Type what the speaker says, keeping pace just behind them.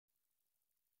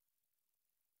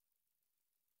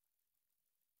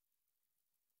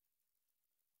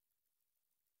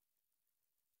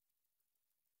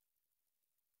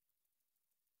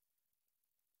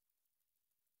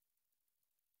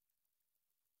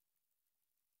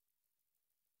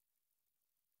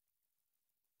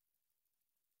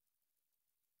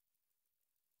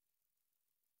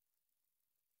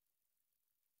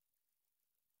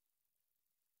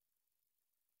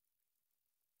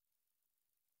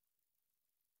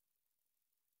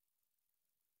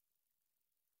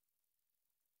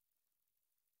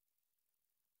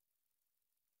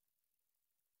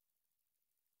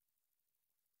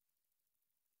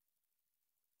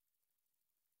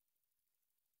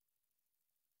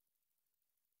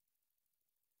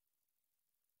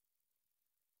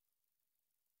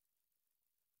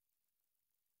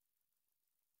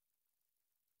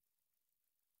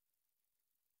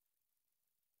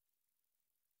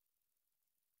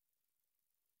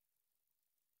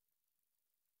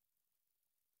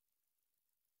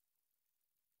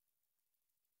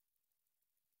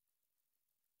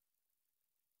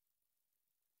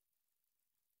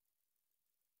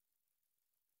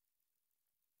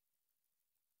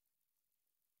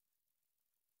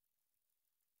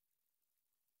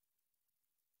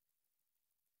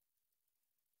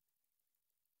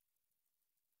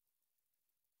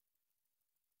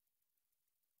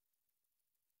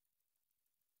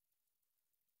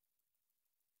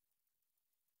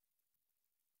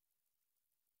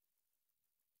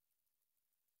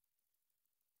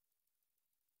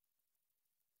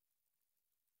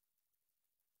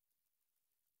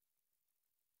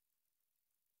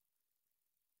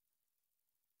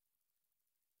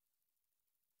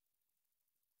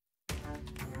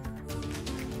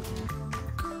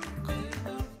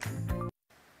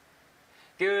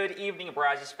Good evening,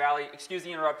 Brazos Valley. Excuse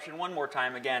the interruption one more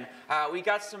time again. We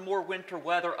got some more winter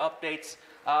weather updates.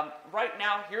 Right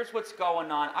now, here's what's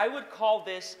going on. I would call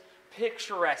this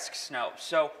picturesque snow.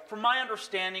 So from my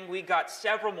understanding, we got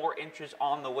several more inches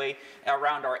on the way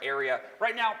around our area.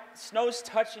 Right now, snow's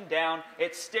touching down,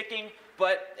 it's sticking,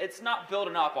 but it's not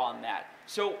building up on that.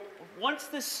 So once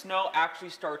this snow actually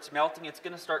starts melting, it's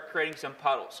going to start creating some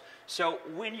puddles. So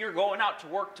when you're going out to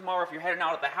work tomorrow, if you're heading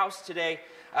out of the house today,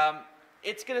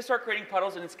 it's going to start creating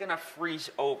puddles and it's going to freeze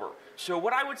over. So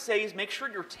what I would say is make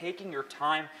sure you're taking your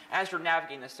time as you're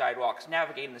navigating the sidewalks,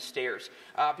 navigating the stairs,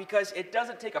 because it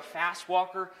doesn't take a fast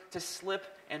walker to slip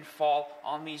and fall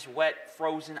on these wet,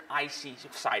 frozen, icy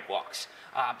sidewalks.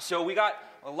 So we got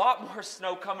a lot more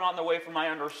snow coming on the way from my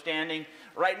understanding.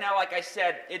 Right now, like I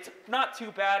said, it's not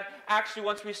too bad. Actually,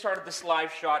 once we started this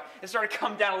live shot, it started to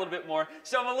come down a little bit more.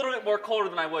 So I'm a little bit more colder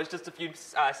than I was just a few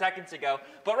seconds ago.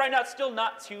 But right now, it's still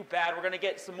not too bad. We're going to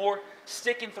get some more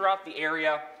sticking throughout the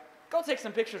area. Go take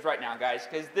some pictures right now, guys,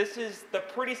 because this is the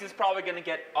prettiest it's probably going to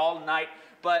get all night.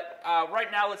 But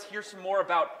right now, let's hear some more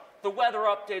about the weather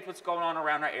updates, what's going on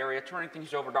around our area. Turning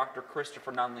things over to Dr.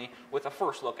 Christopher Nunley with a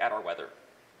first look at our weather.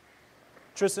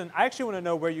 Tristan, I actually want to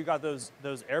know where you got those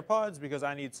AirPods because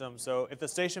I need some. So if the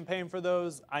station paying for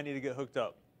those, I need to get hooked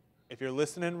up. If you're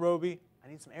listening, Roby, I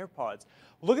need some AirPods.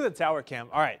 Look at the tower cam.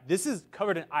 All right, this is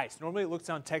covered in ice. Normally it looks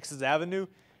down Texas Avenue.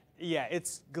 Yeah,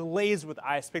 it's glazed with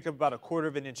ice, picked up about 1/4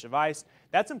 of an inch of ice.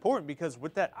 That's important because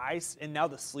with that ice and now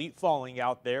the sleet falling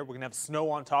out there, we're going to have snow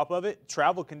on top of it.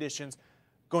 Travel conditions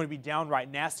going to be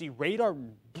downright nasty. Radar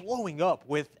blowing up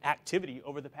with activity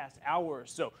over the past hour or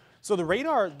so. So the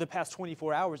radar the past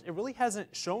 24 hours, it really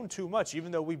hasn't shown too much,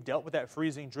 even though we've dealt with that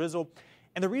freezing drizzle.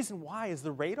 And the reason why is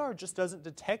the radar just doesn't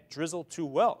detect drizzle too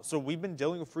well. So we've been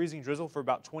dealing with freezing drizzle for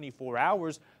about 24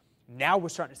 hours. Now we're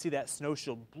starting to see that snow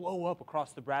shield blow up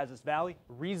across the Brazos Valley.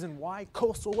 Reason why?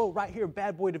 Coastal low right here,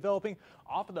 bad boy developing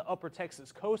off of the upper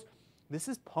Texas coast. This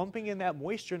is pumping in that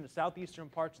moisture in the southeastern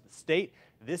parts of the state.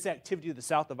 This activity to the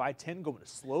south of I-10 going to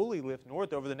slowly lift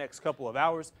north over the next couple of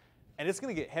hours. And it's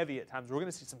going to get heavy at times. We're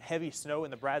going to see some heavy snow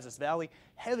in the Brazos Valley,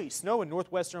 heavy snow in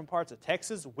northwestern parts of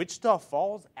Texas, Wichita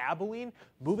Falls, Abilene,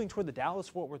 moving toward the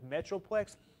Dallas-Fort Worth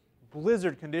Metroplex.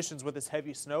 Blizzard conditions with this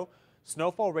heavy snow.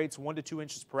 Snowfall rates 1 to 2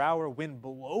 inches per hour. Wind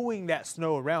blowing that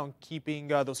snow around, keeping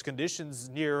those conditions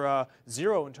near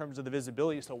zero in terms of the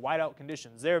visibility. So whiteout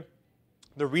conditions there.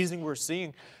 The reason we're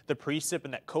seeing the precip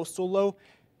in that coastal low,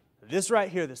 this right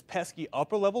here, this pesky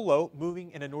upper level low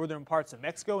moving into northern parts of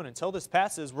Mexico. And until this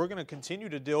passes, we're going to continue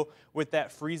to deal with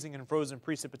that freezing and frozen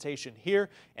precipitation here.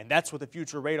 And that's what the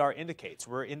future radar indicates.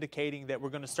 We're indicating that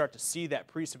we're going to start to see that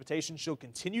precipitation shield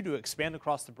continue to expand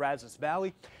across the Brazos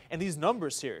Valley. And these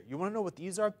numbers here, you want to know what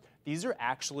these are? These are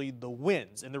actually the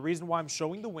winds. And the reason why I'm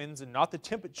showing the winds and not the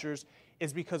temperatures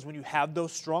is because when you have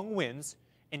those strong winds,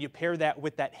 and you pair that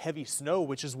with that heavy snow,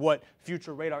 which is what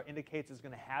future radar indicates is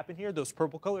going to happen here, those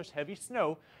purple colors, heavy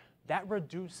snow, that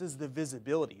reduces the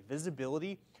visibility.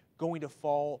 Visibility going to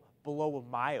fall below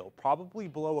a mile, probably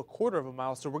below 1/4 of a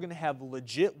mile. So we're going to have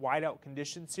legit whiteout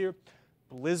conditions here,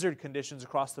 blizzard conditions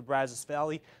across the Brazos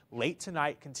Valley late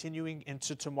tonight, continuing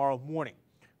into tomorrow morning.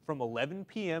 From 11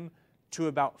 p.m. to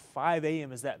about 5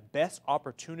 a.m. is that best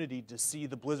opportunity to see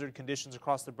the blizzard conditions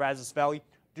across the Brazos Valley.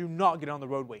 Do not get on the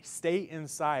roadway. Stay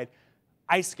inside.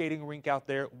 Ice skating rink out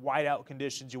there, whiteout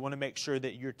conditions. You want to make sure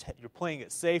that you're playing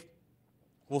it safe.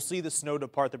 We'll see the snow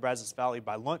depart the Brazos Valley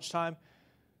by lunchtime,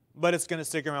 but it's going to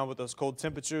stick around with those cold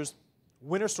temperatures.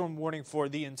 Winter storm warning for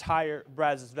the entire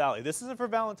Brazos Valley. This isn't for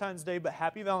Valentine's Day, but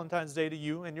happy Valentine's Day to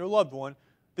you and your loved one.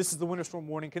 This is the winter storm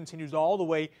warning, continues all the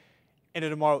way into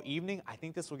tomorrow evening. I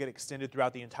think this will get extended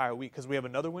throughout the entire week because we have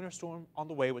another winter storm on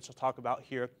the way, which I'll talk about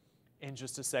here in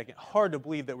just a second. Hard to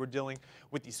believe that we're dealing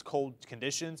with these cold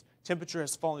conditions. Temperature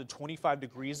has fallen to 25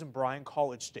 degrees in Bryan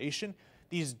College Station.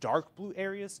 These dark blue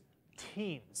areas,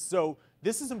 teens. So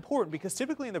this is important because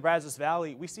typically in the Brazos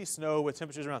Valley, we see snow with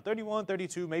temperatures around 31,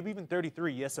 32, maybe even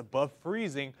 33, yes, above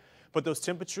freezing. But those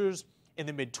temperatures in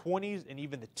the mid-20s and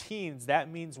even the teens,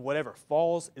 that means whatever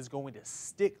falls is going to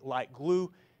stick like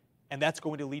glue, and that's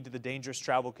going to lead to the dangerous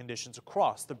travel conditions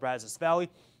across the Brazos Valley.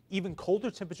 Even colder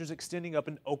temperatures extending up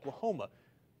in Oklahoma,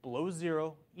 below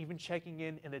zero, even checking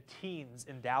in the teens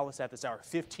in Dallas at this hour,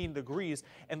 15 degrees.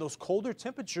 And those colder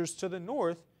temperatures to the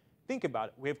north, think about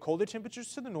it. We have colder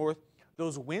temperatures to the north.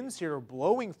 Those winds here are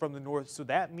blowing from the north, so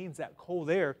that means that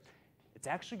cold air, it's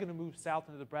actually going to move south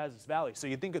into the Brazos Valley. So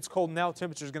you think it's cold now,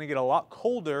 temperature is going to get a lot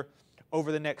colder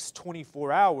over the next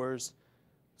 24 hours.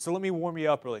 So let me warm you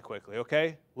up really quickly,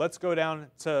 okay? Let's go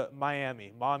down to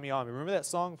Miami, Miami. Remember that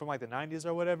song from like the 90s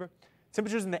or whatever?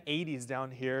 Temperatures in the 80s down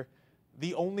here.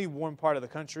 the only warm part of the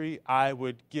country, I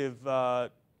would give $10,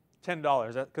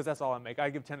 because that's all I make. I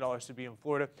give $10 to be in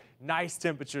Florida. Nice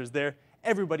temperatures there.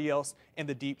 Everybody else in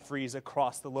the deep freeze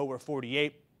across the lower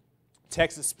 48.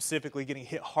 Texas specifically getting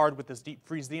hit hard with this deep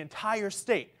freeze. The entire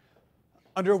state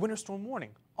under a winter storm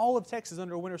warning. All of Texas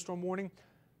under a winter storm warning.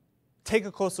 Take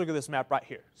a close look at this map right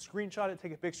here. Screenshot it,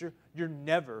 take a picture. You're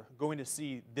never going to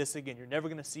see this again. You're never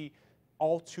going to see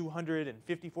all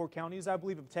 254 counties, I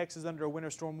believe, of Texas under a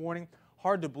winter storm warning.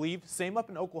 Hard to believe. Same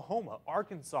up in Oklahoma,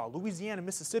 Arkansas, Louisiana,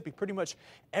 Mississippi, pretty much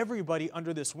everybody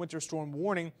under this winter storm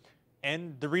warning.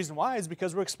 And the reason why is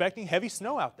because we're expecting heavy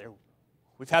snow out there.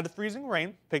 We've had the freezing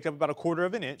rain, picked up about 1/4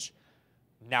 of an inch.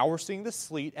 Now we're seeing the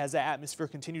sleet. As the atmosphere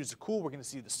continues to cool, we're going to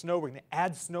see the snow. We're going to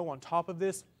add snow on top of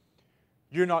this.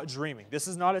 You're not dreaming. This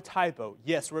is not a typo.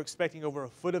 Yes, we're expecting over 1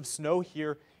 foot of snow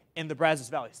here in the Brazos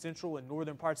Valley. Central and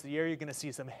northern parts of the area, you're going to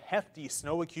see some hefty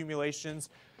snow accumulations.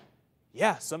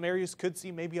 Yeah, some areas could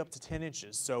see maybe up to 10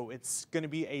 inches. So it's going to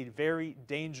be a very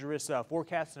dangerous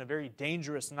forecast and a very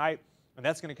dangerous night. And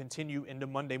that's going to continue into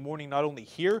Monday morning, not only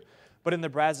here, but in the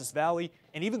Brazos Valley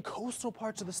and even coastal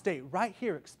parts of the state. Right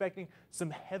here, expecting some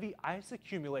heavy ice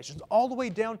accumulations all the way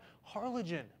down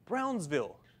Harlingen,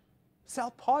 Brownsville,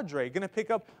 South Padre. Going to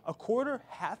pick up 1/4,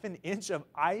 half an inch of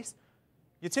ice.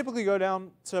 You typically go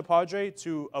down to Padre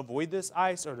to avoid this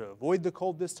ice or to avoid the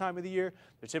cold this time of the year.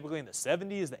 They're typically in the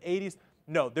 70s, the 80s.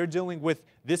 No, they're dealing with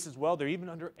this as well. They're even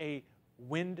under a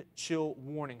wind chill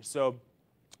warning. So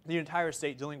the entire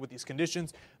state dealing with these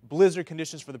conditions. Blizzard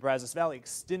conditions for the Brazos Valley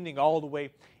extending all the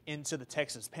way into the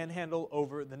Texas Panhandle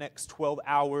over the next 12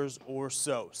 hours or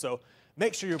so. So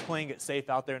make sure you're playing it safe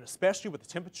out there, and especially with the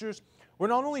temperatures. We're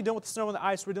not only dealing with the snow and the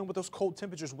ice, we're dealing with those cold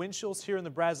temperatures. Wind chills here in the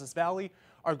Brazos Valley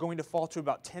are going to fall to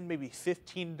about 10, maybe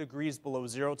 15 degrees below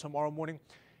zero tomorrow morning.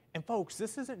 And folks,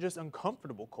 this isn't just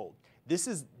uncomfortable cold. This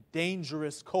is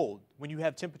dangerous cold. When you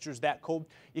have temperatures that cold,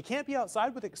 you can't be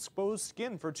outside with exposed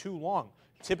skin for too long.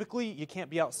 Typically, you can't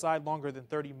be outside longer than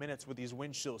 30 minutes with these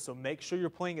wind chills, so make sure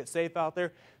you're playing it safe out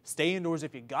there. Stay indoors.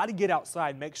 If you got to get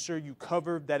outside, make sure you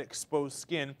cover that exposed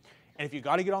skin. And if you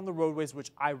got to get on the roadways,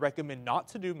 which I recommend not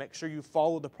to do, make sure you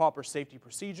follow the proper safety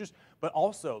procedures. But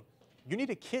also, you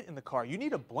need a kit in the car. You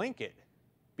need a blanket,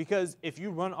 because if you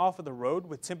run off of the road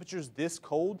with temperatures this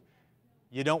cold,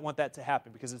 you don't want that to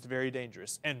happen because it's very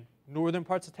dangerous. And northern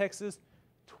parts of Texas,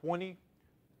 20,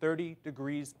 30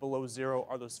 degrees below zero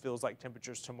are those feels-like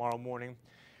temperatures tomorrow morning.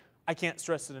 I can't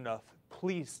stress it enough.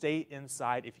 Please stay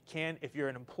inside if you can. If you're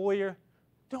an employer,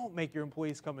 don't make your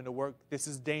employees come into work. This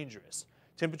is dangerous.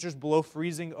 Temperatures below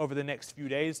freezing over the next few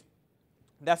days.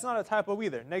 That's not a typo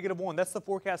either. -1. That's the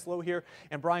forecast low here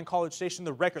in Bryan College Station.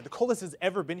 The record, the coldest has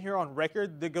ever been here on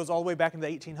record, that goes all the way back in the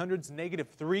 1800s,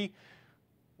 -3.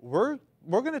 We're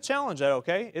going to challenge that,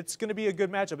 okay? It's going to be a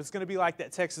good matchup. It's going to be like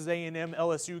that Texas A&M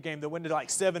LSU game that went to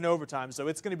like 7 overtimes. So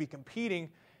it's going to be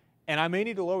competing, and I may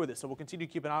need to lower this. So we'll continue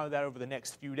to keep an eye on that over the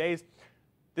next few days.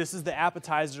 This is the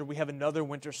appetizer. We have another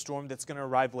winter storm that's going to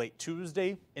arrive late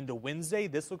Tuesday into Wednesday.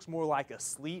 This looks more like a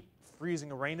sleet,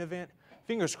 freezing rain event.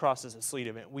 Fingers crossed it's a sleet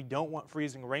event. We don't want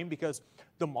freezing rain because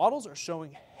the models are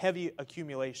showing heavy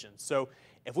accumulation. So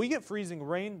if we get freezing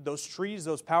rain, those trees,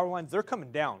 those power lines, they're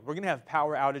coming down. We're going to have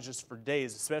power outages for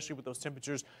days, especially with those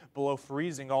temperatures below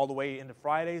freezing all the way into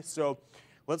Friday. So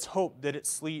let's hope that it's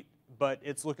sleet, but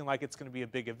it's looking like it's going to be a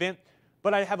big event.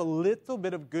 But I have a little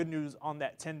bit of good news on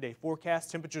that 10-day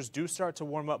forecast. Temperatures do start to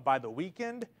warm up by the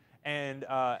weekend. And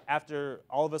after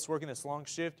all of us working this long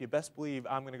shift, you best believe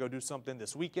I'm going to go do something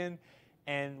this weekend.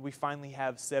 And we finally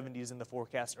have 70s in the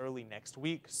forecast early next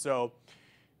week. So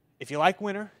if you like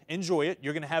winter, enjoy it.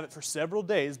 You're going to have it for several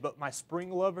days. But my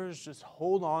spring lovers, just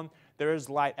hold on. There is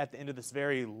light at the end of this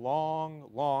very long,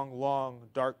 long, long,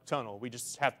 dark tunnel. We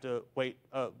just have to wait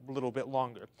a little bit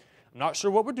longer. I'm not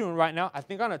sure what we're doing right now. I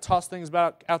think I'm going to toss things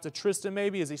back out to Tristan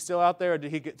maybe. Is he still out there, or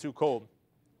did he get too cold?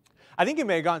 I think he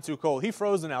may have gotten too cold. He's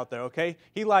frozen out there, okay?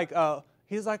 He's like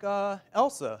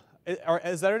Elsa.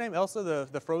 Is that her name, Elsa,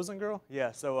 the frozen girl?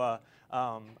 Yeah, so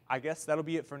I guess that'll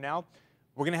be it for now.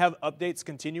 We're going to have updates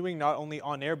continuing, not only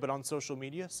on air, but on social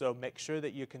media. So make sure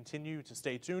that you continue to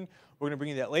stay tuned. We're going to bring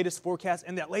you that latest forecast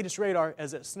and that latest radar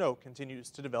as that snow continues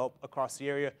to develop across the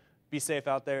area. Be safe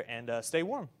out there and stay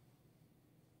warm.